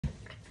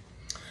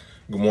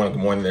Good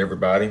morning to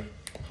everybody.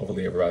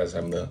 Hopefully everybody's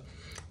having a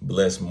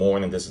blessed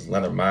morning. This is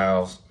Leonard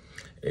Miles,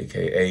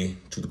 aka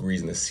 2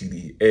 Degrees in the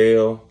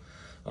CDL.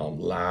 I'm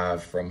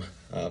live from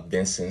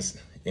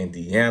Vincent,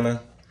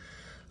 Indiana.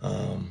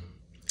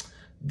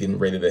 Getting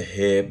ready to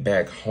head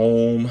back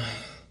home.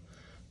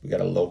 We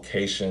got a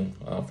location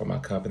for my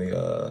company,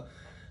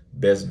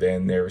 Best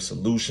Veterinary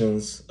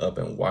Solutions, up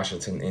in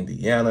Washington,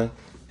 Indiana.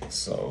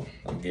 So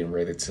I'm getting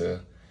ready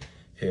to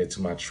head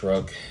to my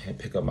truck and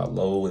pick up my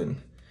load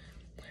and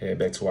head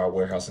back to our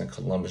warehouse in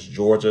Columbus,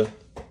 Georgia.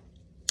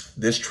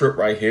 This trip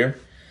right here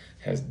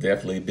has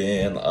definitely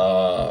been,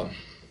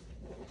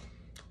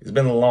 it's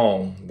been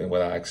long than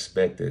what I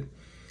expected.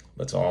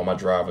 But to all my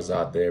drivers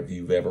out there, if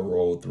you've ever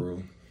rolled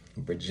through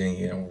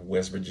Virginia or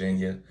West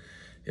Virginia,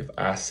 if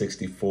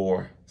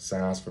I-64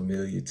 sounds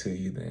familiar to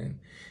you, then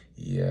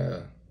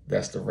yeah,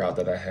 that's the route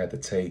that I had to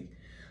take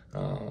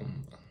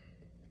on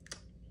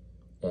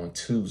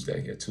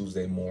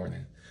Tuesday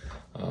morning.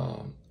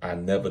 I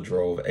never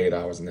drove 8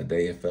 hours in a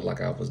day. It felt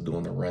like I was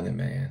doing the Running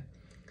Man.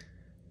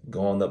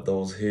 Going up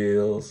those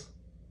hills,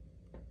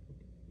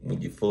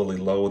 when you're fully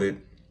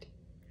loaded,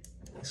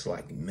 it's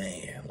like,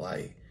 man,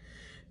 like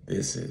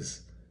this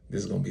is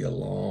gonna be a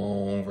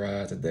long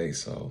ride today.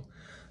 So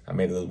I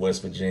made it to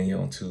West Virginia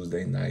on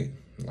Tuesday night.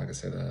 Like I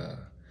said,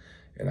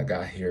 and I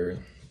got here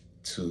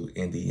to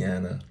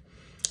Indiana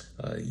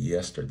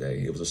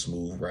yesterday. It was a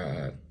smooth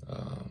ride.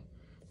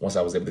 Once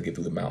I was able to get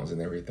through the mountains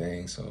and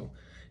everything. So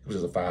it was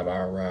just a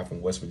 5-hour ride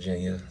from West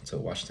Virginia to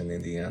Washington,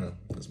 Indiana.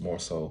 It was more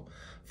so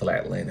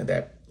flatland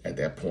at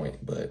that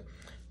point. But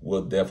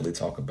we'll definitely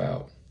talk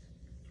about,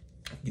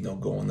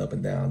 going up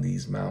and down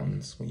these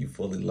mountains when you're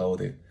fully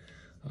loaded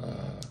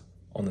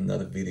on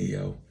another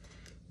video.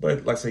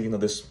 But like I said,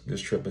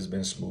 this trip has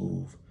been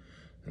smooth.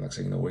 And like I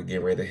said, we're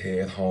getting ready to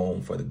head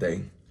home for the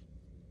day.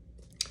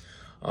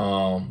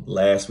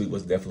 Last week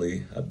was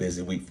definitely a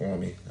busy week for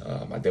me.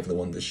 I definitely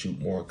wanted to shoot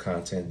more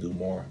content, do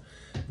more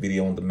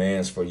video on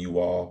demands for you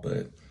all,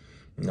 but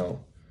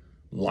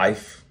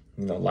life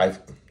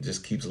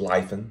just keeps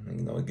lifing,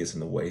 and it gets in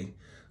the way.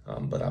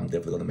 But I'm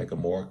definitely going to make a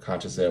more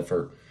conscious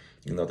effort,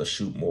 to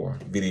shoot more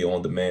video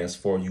on demands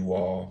for you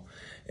all,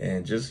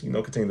 and just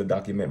continue to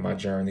document my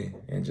journey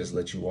and just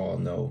let you all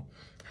know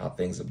how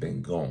things have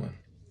been going.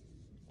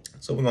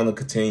 So we're going to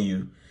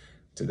continue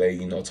today,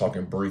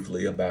 talking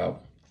briefly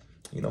about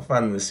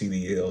finding the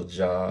CDL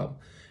job.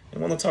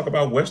 And I want to talk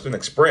about Western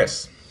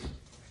Express.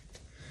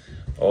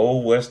 Oh,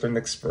 Western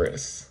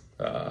Express.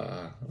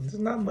 There's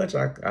not much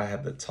I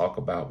have to talk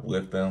about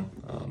with them.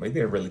 They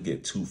didn't really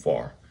get too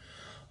far.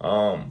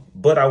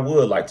 But I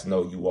would like to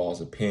know you all's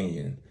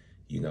opinion,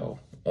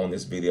 on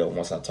this video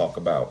once I talk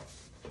about,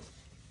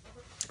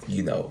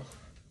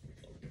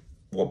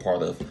 what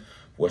part of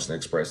Western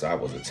Express I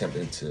was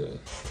attempting to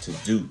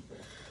do.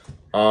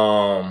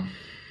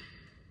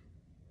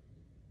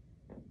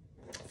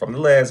 From the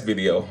last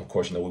video, of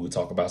course, we would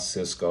talk about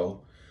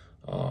Cisco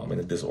and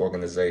the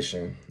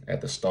disorganization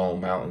at the Stone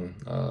Mountain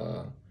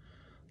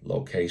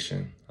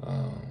location.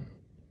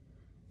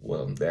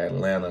 Well,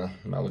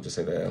 I would just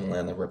say the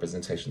Atlanta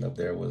representation up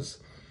there was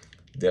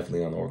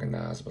definitely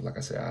unorganized. But like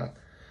I said,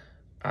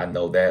 I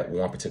know that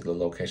one particular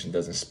location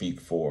doesn't speak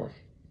for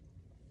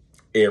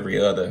every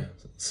other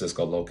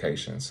Cisco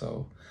location.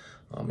 So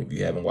if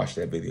you haven't watched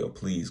that video,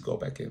 please go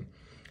back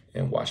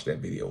and watch that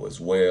video as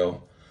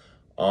well.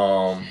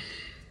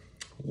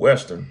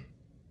 Western.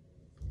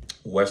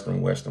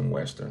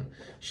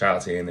 Shout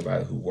out to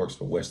anybody who works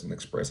for Western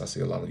Express. I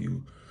see a lot of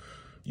you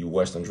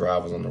Western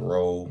drivers on the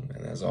road,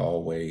 and as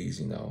always,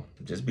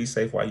 just be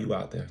safe while you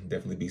out there.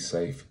 Definitely be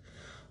safe.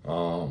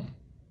 I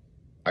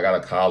got a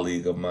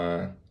colleague of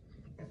mine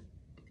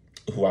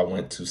who I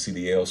went to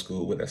CDL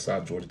school with at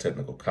South Georgia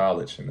Technical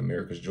College in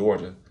Americus,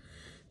 Georgia.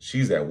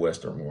 She's at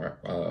Western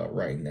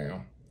right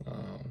now.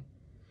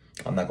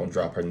 I'm not gonna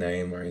drop her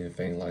name or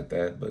anything like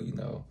that, but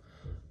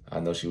I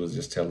know she was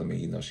just telling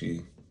me,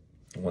 she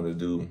wanted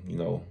to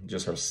do,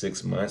 just her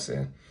 6 months,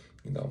 and,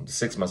 the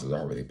 6 months is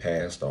already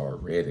passed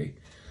already.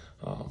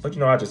 But,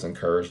 I just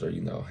encouraged her,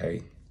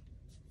 hey,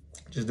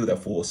 just do that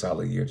full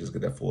solid year. Just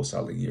get that full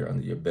solid year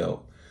under your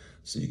belt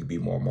so you can be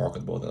more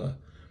marketable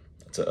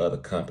to other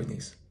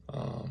companies.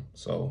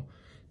 So,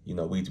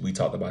 we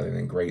talked about it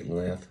in great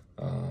length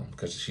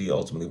because she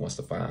ultimately wants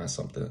to find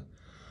something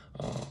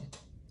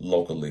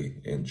locally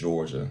in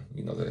Georgia,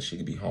 that she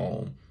could be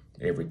home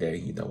every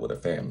day, with her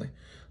family.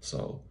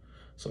 So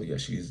yeah,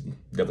 she's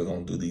definitely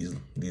gonna do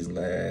these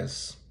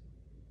last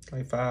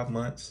like 5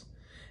 months,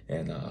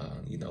 and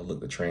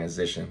look to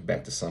transition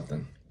back to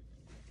something,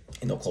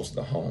 closer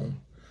to home.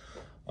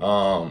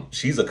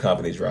 She's a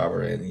company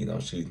driver, and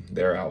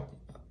they're out.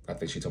 I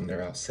think she told me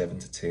they're out 7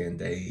 to 10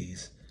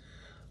 days.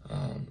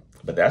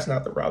 But that's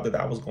not the route that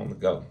I was going to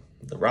go.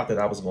 The route that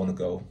I was going to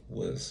go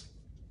was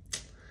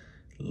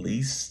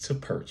lease to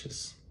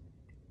purchase.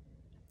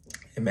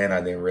 And man, I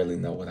didn't really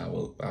know what I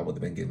would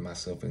have been getting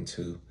myself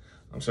into.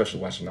 I'm especially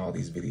watching all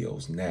these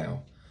videos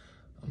now.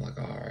 I'm like,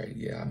 all right,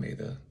 yeah,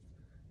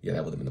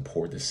 that would have been a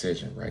poor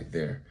decision right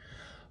there.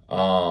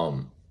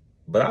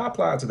 But I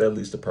applied to that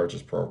lease to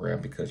purchase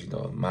program because,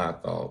 my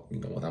thought,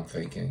 what I'm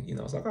thinking,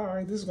 it's like, all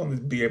right, this is going to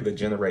be able to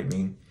generate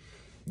me,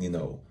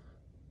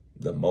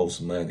 the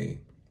most money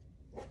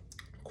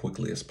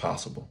quickly as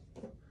possible.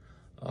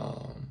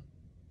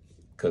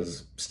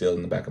 Because still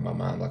in the back of my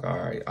mind, like, all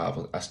right,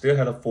 I still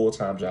had a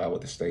full-time job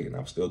with the state, and I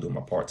was still doing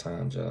my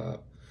part-time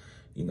job,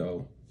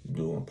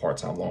 doing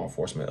part-time law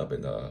enforcement up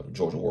in the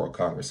Georgia World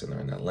Congress Center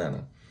in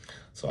Atlanta.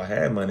 So I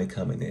had money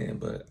coming in,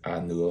 but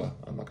I'm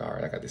like, all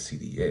right, I got the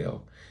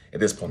CDL. At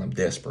this point, I'm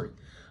desperate.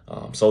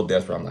 So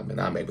desperate, I'm like, man,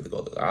 I'm able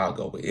to I'll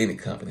go with any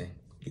company,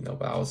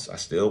 but I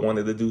still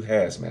wanted to do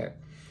hazmat.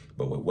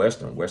 But with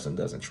Western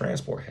doesn't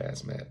transport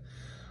hazmat.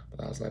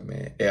 But I was like,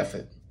 man, F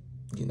it.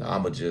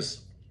 I'ma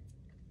just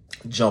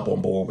jump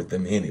on board with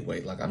them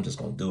anyway. Like, I'm just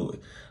gonna do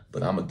it.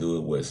 But I'm gonna do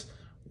it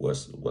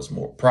what's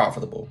more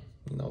profitable.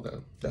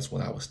 That's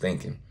what I was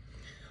thinking.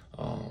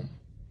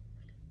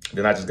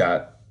 Then I just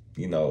got,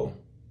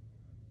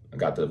 I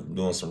got to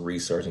doing some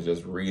research and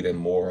just reading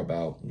more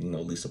about,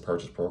 lease to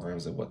purchase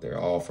programs and what they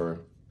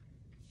offer,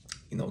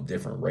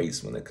 different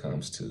rates when it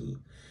comes to,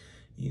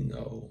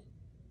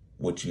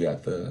 what you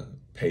have to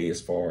pay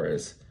as far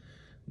as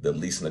the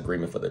leasing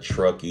agreement for the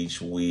truck each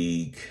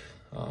week.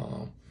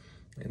 And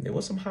there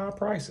was some high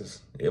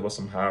prices.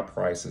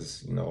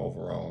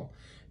 Overall.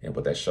 And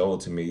what that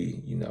showed to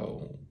me,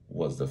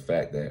 was the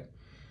fact that,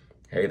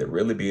 hey, to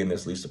really be in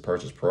this lease to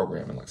purchase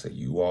program, and like I said,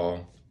 you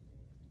all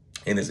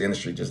in this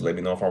industry, just let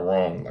me know if I'm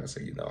wrong. Like I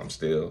said, I'm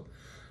still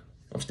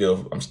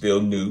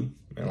new,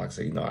 and like I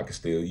said, I can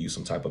still use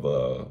some type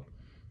of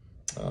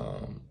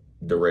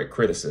direct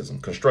criticism,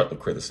 constructive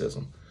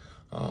criticism.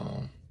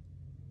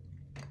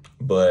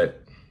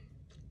 But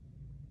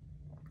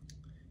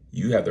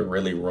you have to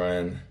really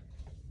run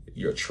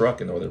your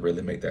truck in order to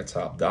really make that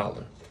top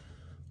dollar.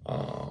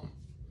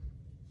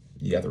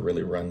 You have to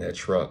really run that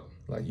truck.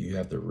 Like, you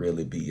have to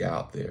really be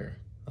out there,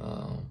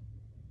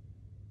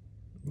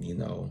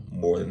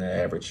 more than the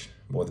average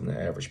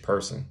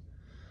person.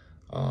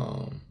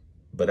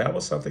 But that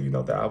was something,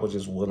 that I was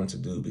just willing to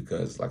do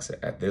because, like I said,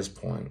 at this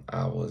point,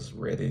 I was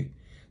ready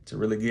to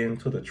really get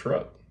into the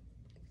truck.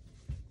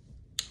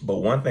 But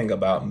one thing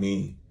about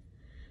me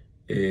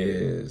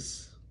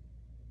is,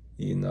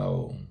 and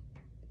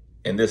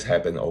this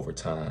happened over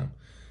time,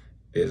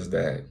 is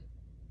that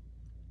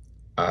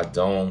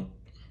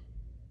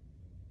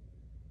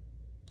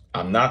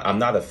I'm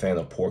not a fan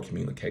of poor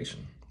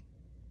communication.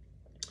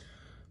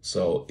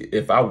 So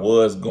if I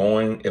was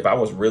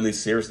really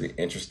seriously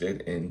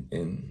interested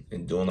in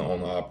doing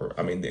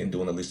in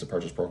doing the lease to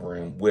purchase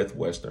program with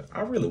Western,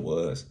 I really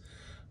was.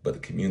 But the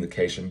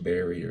communication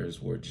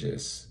barriers were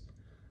just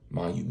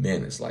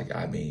monumentous. Like,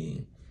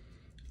 I'm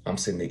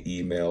sending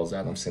emails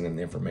out, I'm sending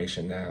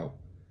information out,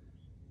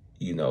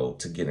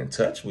 to get in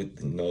touch with,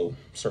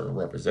 certain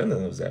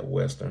representatives at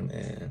Western,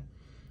 and,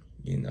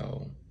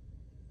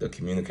 the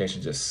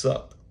communication just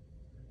sucked.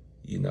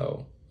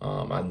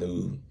 I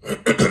knew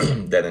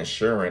that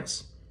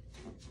insurance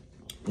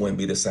wouldn't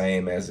be the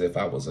same as if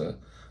I was a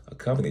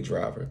company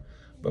driver,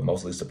 but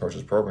most lease to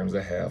purchase programs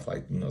that have,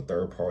 like,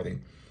 third party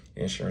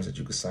insurance that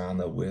you could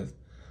sign up with.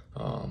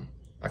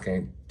 I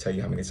can't tell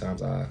you how many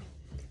times I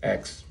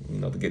asked,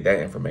 to get that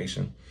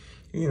information,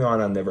 and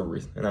I never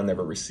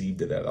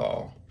received it at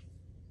all.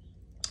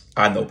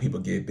 I know people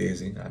get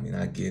busy.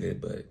 I get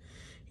it, but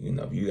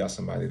if you got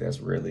somebody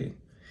that's really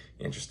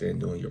interested in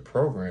doing your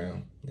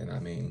program,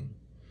 then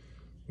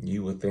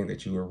you would think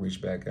that you would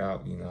reach back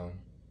out,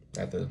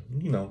 after,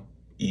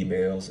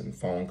 emails and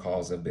phone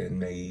calls have been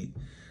made,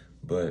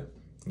 but,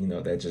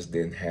 that just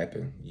didn't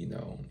happen,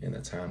 in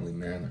a timely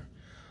manner.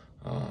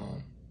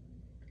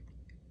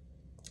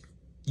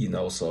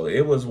 So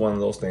it was one of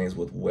those things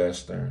with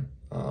Western.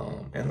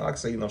 And like I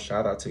say,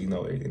 shout out to,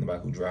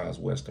 anybody who drives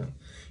Western.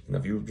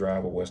 If you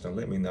drive a Western,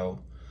 let me know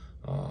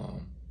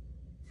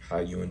how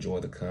you enjoy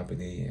the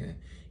company. And,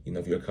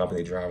 if you're a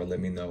company driver, let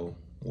me know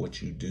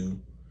what you do.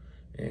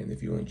 And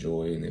if you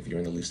enjoy it, and if you're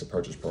in the lease to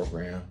purchase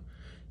program,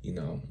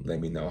 let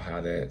me know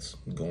how that's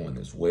going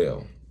as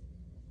well.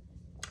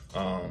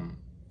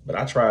 But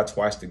I tried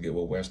twice to get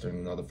with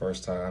Western. The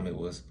first time it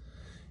was,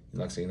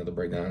 like I say, the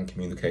breakdown in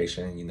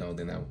communication,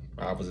 then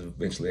I was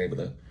eventually able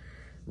to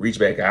reach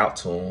back out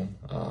to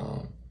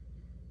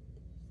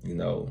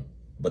them.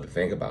 But the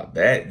thing about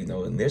that,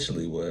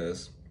 initially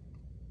was,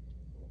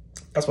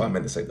 that's what I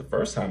meant to say. The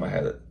first time I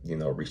had,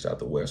 reached out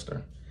to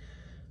Western,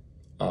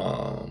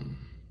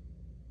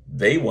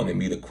 they wanted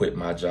me to quit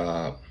my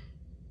job.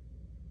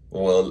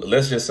 Well,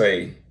 let's just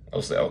say,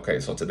 okay,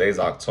 so today's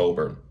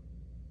October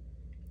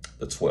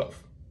the 12th.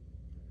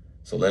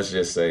 So let's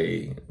just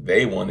say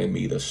they wanted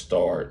me to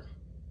start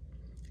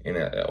in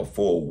a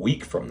full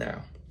week from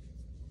now.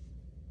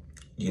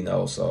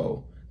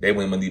 So they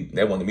wanted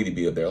me to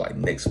be up there like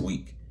next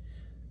week.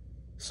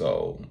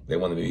 So they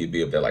wanted me to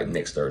be up there like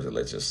next Thursday,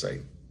 let's just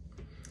say.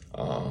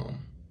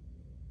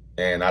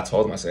 And I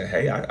told them, I said,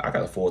 hey, I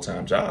got a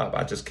full-time job.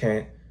 I just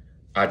can't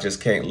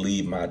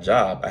leave my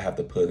job. I have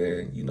to put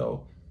in,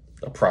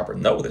 a proper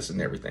notice and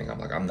everything.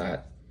 I'm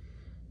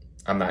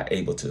not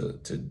able to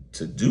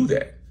do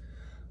that.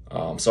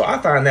 So I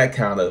find that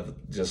kind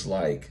of just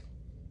like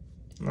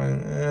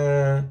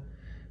I'm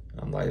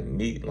like,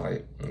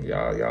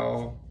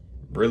 y'all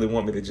really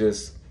want me to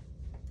just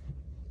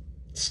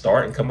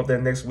start and come up there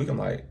next week? I'm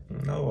like,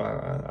 no,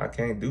 I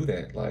can't do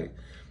that. Like,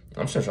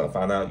 I'm just trying to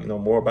find out,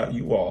 more about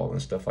you all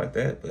and stuff like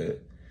that.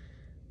 But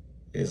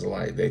it's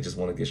like they just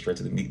want to get straight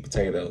to the meat and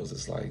potatoes.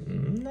 It's like,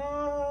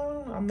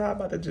 no, I'm not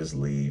about to just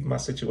leave my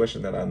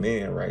situation that I'm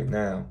in right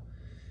now,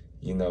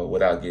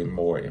 without getting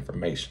more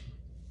information.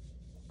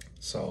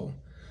 So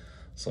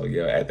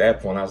yeah, at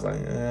that point I was like,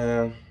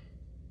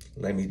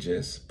 let me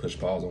just push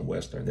pause on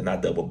Western. Then I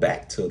double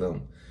back to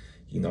them,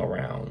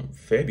 around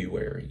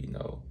February,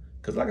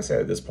 because like I said,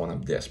 at this point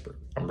I'm desperate.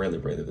 I'm really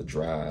ready to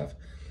drive.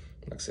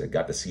 Like I said,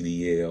 got the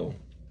CDL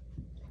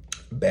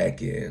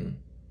back in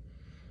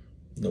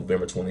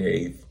November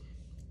 28th,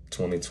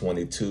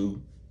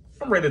 2022.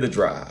 I'm ready to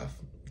drive.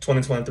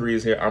 2023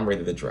 is here. I'm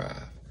ready to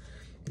drive.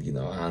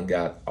 I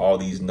got all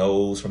these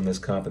no's from this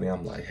company.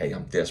 I'm like, hey,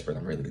 I'm desperate.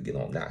 I'm ready to get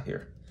on out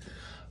here.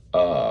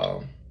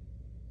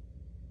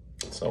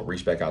 So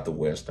reached back out to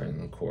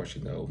Western, of course,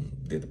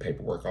 did the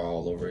paperwork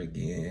all over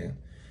again.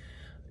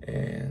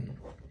 And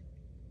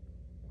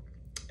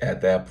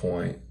at that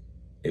point,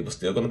 it was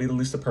still going to be the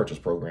lease to purchase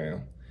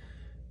program.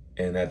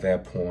 And at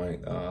that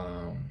point,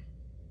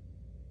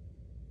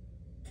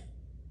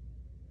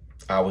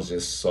 I was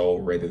just so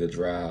ready to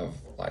drive.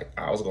 Like,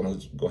 I was going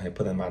to go ahead and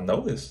put in my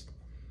notice.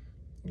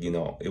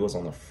 It was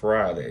on a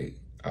Friday.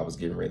 I was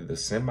getting ready to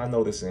send my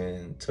notice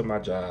in to my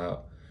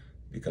job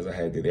because I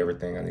had did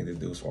everything I needed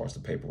to do as far as the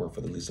paperwork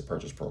for the lease to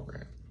purchase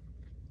program.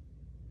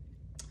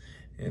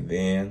 And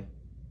then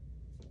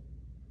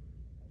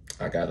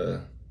I got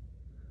a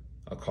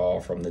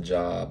call from the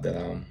job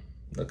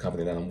the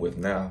company that I'm with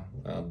now,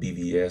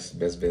 BVS,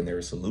 Best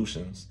Veterinary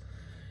Solutions.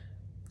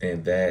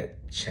 And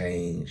that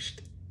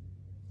changed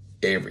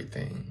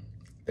everything.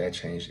 That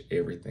changed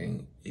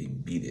everything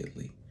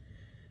immediately.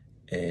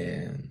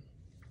 And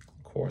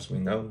of course, we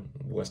know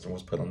Western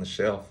was put on the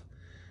shelf.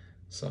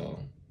 So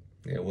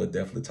yeah, we'll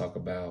definitely talk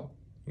about,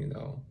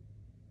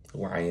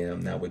 where I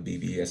am now with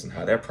BVS and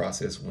how that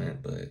process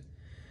went. But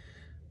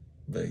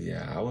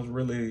yeah, I was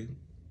really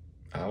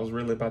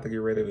about to get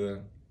ready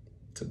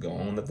to go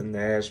on up to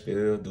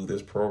Nashville, do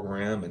this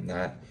program, and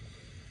not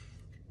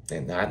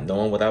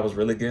knowing what I was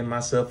really getting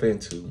myself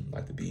into.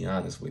 Like, to be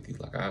honest with you,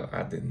 like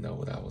I didn't know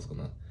what I was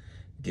gonna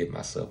get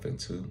myself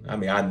into. I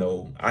mean, I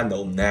know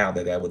now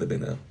that would have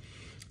been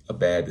a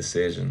bad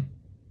decision.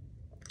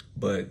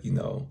 But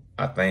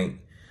I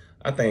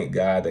thank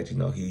God that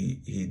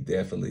he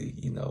definitely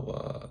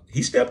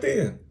he stepped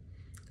in.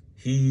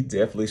 He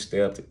definitely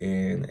stepped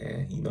in,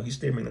 and he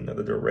steered me in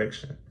another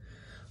direction.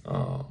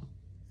 And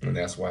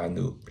that's why I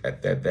knew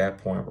at that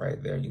point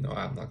right there,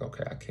 I'm like,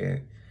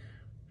 okay,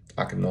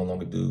 I can no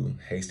longer do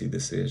hasty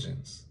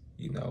decisions.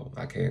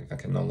 I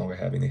can no longer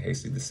have any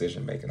hasty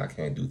decision making. I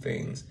can't do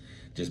things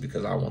just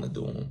because I want to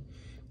do them.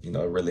 It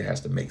really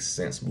has to make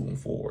sense moving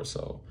forward.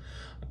 So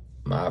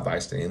my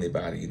advice to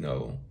anybody,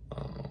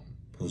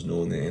 who's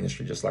new in the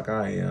industry, just like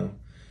I am,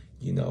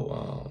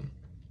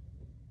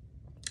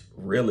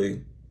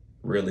 really,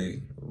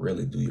 really,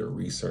 really do your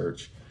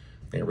research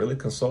and really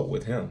consult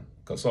with him.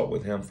 Consult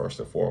with him first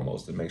and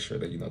foremost to make sure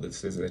that the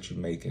decision that you're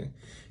making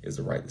is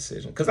the right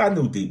decision. Because I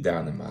knew deep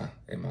down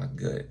in my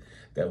gut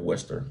that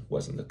Western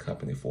wasn't the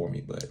company for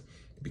me, but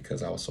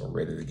because I was so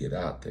ready to get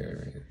out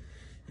there,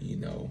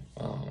 and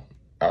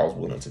I was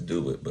willing to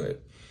do it.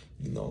 But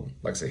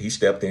like I said, he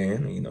stepped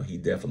in. And, he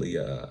definitely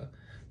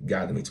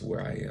guided me to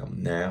where I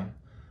am now.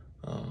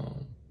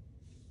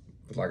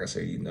 But like I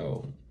said,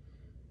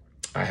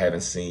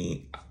 I've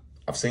seen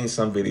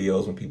some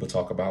videos when people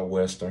talk about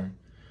Western.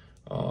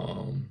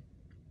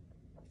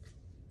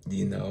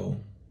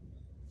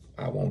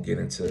 I won't get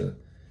into,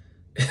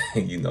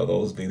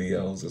 those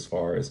videos as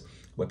far as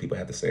what people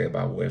have to say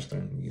about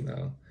Western. You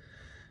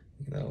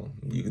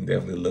can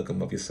definitely look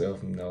them up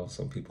yourself.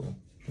 Some people,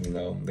 they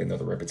know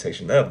the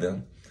reputation of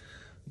them.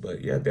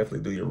 But yeah,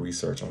 definitely do your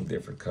research on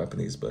different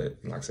companies. But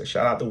like I said,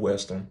 shout out to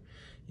Western,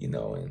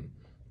 and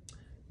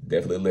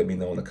definitely let me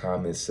know in the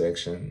comments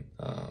section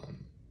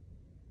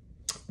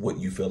what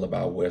you feel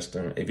about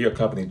Western. If you're a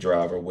company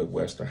driver with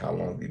Western, how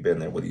long have you been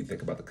there? What do you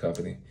think about the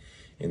company?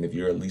 And if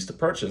you're at least a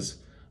purchase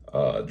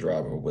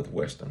driver with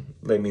Western,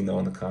 let me know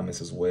in the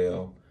comments as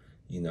well.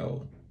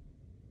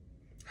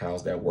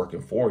 How's that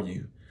working for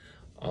you?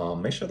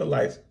 Make sure to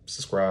like,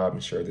 subscribe,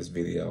 and share this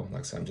video.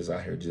 Like I said, I'm just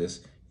out here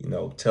just,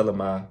 telling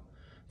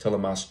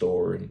my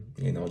story,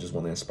 and, just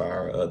want to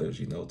inspire others,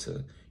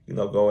 to,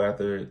 go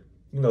after,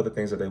 the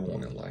things that they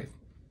want in life.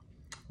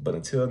 But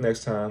until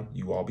next time,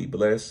 you all be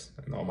blessed,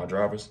 and all my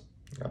drivers,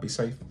 y'all be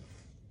safe.